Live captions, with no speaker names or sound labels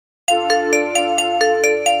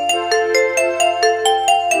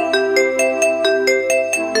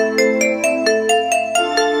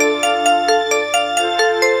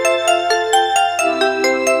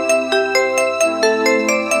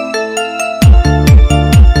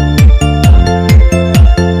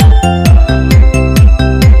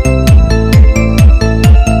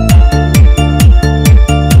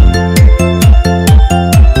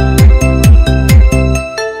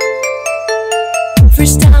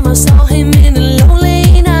time I saw him in a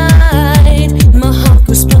lonely night, my heart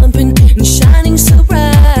was pumping and shining so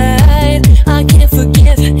bright. I can't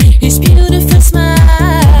forget his beautiful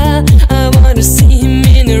smile. I wanna see him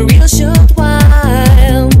in a real short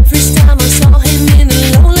while. First time I saw him in a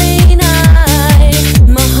lonely night,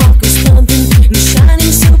 my heart was pumping and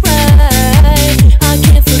shining so bright. I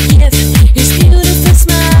can't forget his beautiful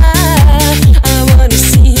smile. I wanna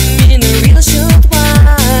see him in a real short while.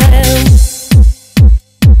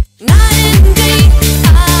 Night and day,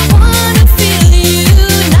 I wanna feel you.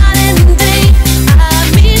 Night and day, I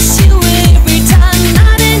miss you every time.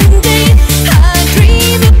 Night and day, I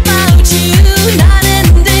dream about you. Night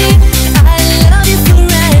and day, I love you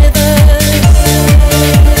forever.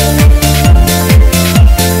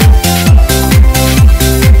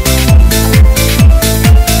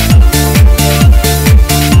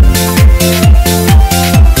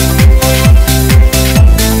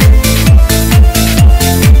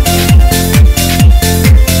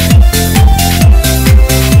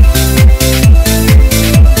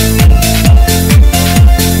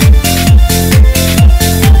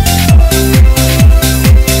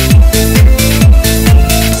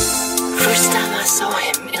 First time I saw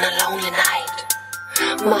him in a lonely night,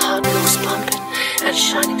 my heart was pumping and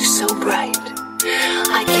shining so bright.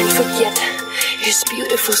 I can't forget his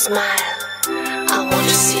beautiful smile. I want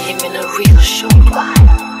to see him in a real short while.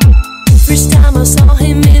 First time I saw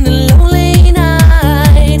him in